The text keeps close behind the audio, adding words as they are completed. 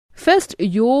First,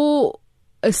 your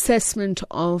assessment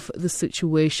of the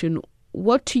situation.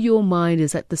 What to your mind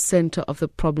is at the center of the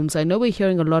problems? I know we're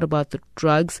hearing a lot about the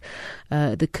drugs.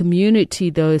 The community,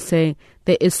 though, is saying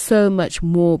there is so much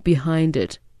more behind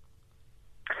it.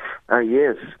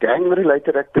 Yes,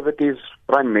 gang-related activities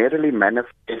primarily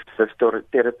manifest as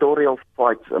territorial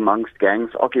fights amongst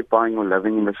gangs occupying or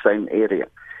living in the same area.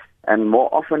 And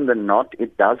more often than not,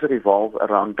 it does revolve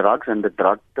around drugs and the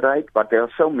drug trade, but there are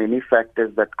so many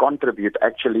factors that contribute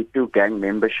actually to gang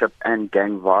membership and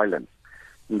gang violence.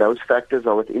 And those factors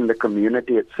are within the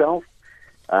community itself.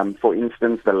 For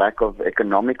instance, the lack of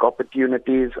economic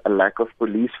opportunities, a lack of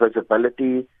police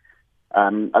visibility,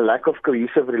 a lack of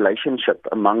cohesive relationship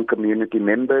among community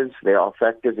members. There are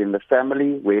factors in the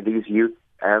family where these youth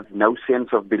have no sense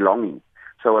of belonging.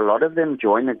 So a lot of them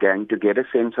join a gang to get a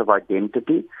sense of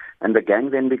identity, and the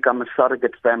gang then become a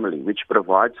surrogate family, which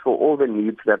provides for all the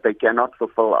needs that they cannot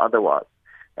fulfill otherwise.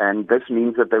 And this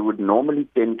means that they would normally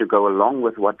tend to go along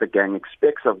with what the gang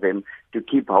expects of them to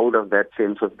keep hold of that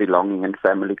sense of belonging and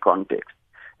family context.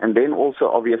 And then also,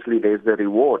 obviously, there's the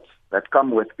rewards that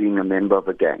come with being a member of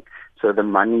a gang. So the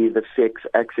money, the sex,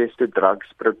 access to drugs,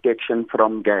 protection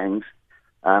from gangs.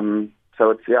 So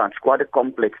it's quite a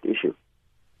complex issue.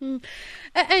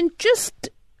 And just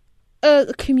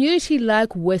a community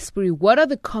like Westbury, what are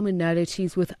the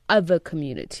commonalities with other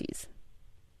communities?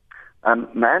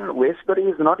 Westbury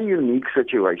is not a unique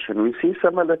situation. We see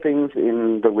similar things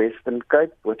in the Western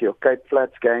Cape with your Cape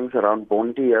Flats gangs around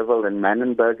Bondi, Yeoville and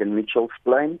Manenberg and Mitchell's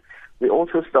Plain. We're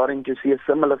also starting to see a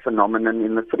similar phenomenon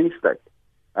in the Free State.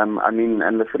 And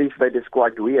the Free State is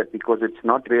quite weird because it's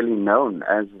not really known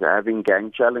as having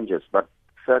gang challenges, but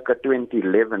circa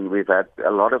 2011 we've had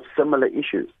a lot of similar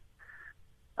issues.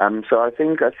 So I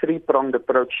think a three-pronged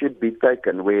approach should be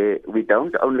taken where we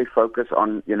don't only focus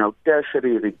on,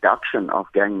 tertiary reduction of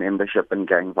gang membership and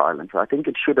gang violence. I think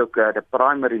it should occur at a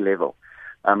primary level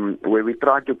where we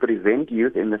try to prevent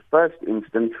youth in the first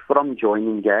instance from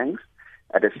joining gangs.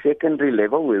 At a secondary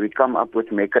level where we come up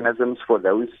with mechanisms for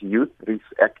those youth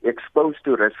exposed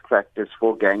to risk factors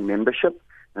for gang membership.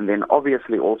 And then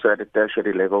obviously also at a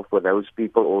tertiary level for those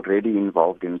people already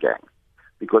involved in gangs.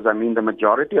 Because, the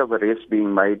majority of arrests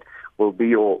being made will be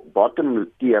your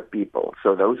bottom tier people.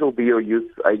 So those will be your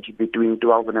youth aged between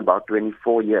 12 and about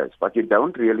 24 years. But you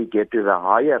don't really get to the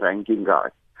higher ranking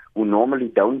guys who normally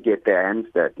don't get their hands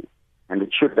dirty. And it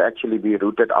should actually be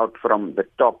rooted out from the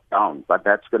top down. But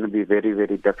that's going to be very,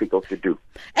 very difficult to do.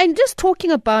 And just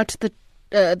talking about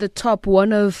the top,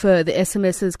 one of the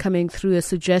SMSs coming through, a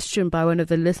suggestion by one of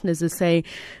the listeners is saying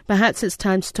perhaps it's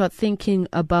time to start thinking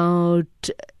about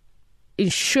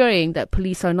ensuring that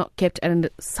police are not kept at an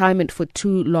assignment for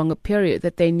too long a period,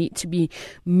 that they need to be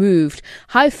moved.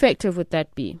 How effective would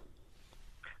that be?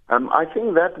 I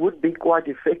think that would be quite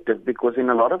effective because in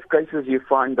a lot of cases you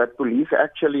find that police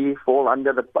actually fall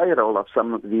under the payroll of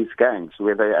some of these gangs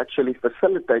where they actually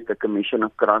facilitate the commission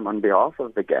of crime on behalf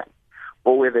of the gang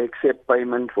or where they accept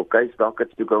payment for case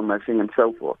dockets to go missing and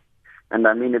so forth. And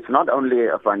it's not only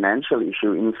a financial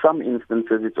issue. In some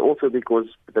instances, it's also because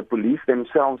the police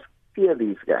themselves fear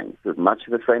these gangs, much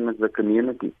the same as the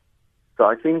community. So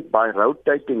I think by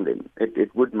rotating them,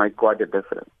 it would make quite a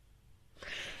difference.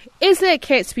 Is there a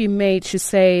case to be made to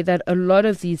say that a lot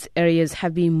of these areas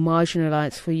have been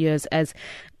marginalized for years, as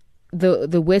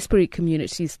the Westbury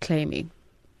community is claiming?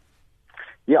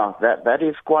 Yeah, that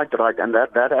is quite right. And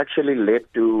that actually led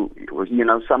to,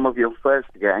 some of your first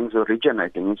gangs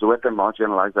originating with the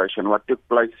marginalization. What took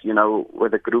place,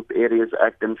 with the Group Areas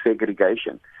Act and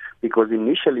segregation. Because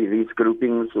initially these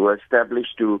groupings were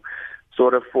established to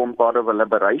sort of form part of a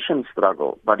liberation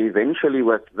struggle. But eventually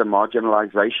with the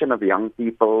marginalization of young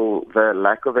people, the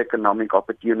lack of economic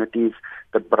opportunities,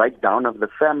 the breakdown of the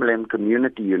family and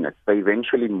community units, they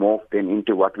eventually morphed then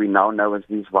into what we now know as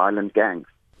these violent gangs.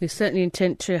 We certainly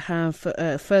intend to have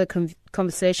a further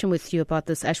conversation with you about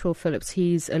this. Ashwell Phillips,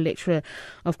 he's a lecturer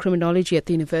of criminology at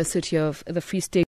the University of the Free State.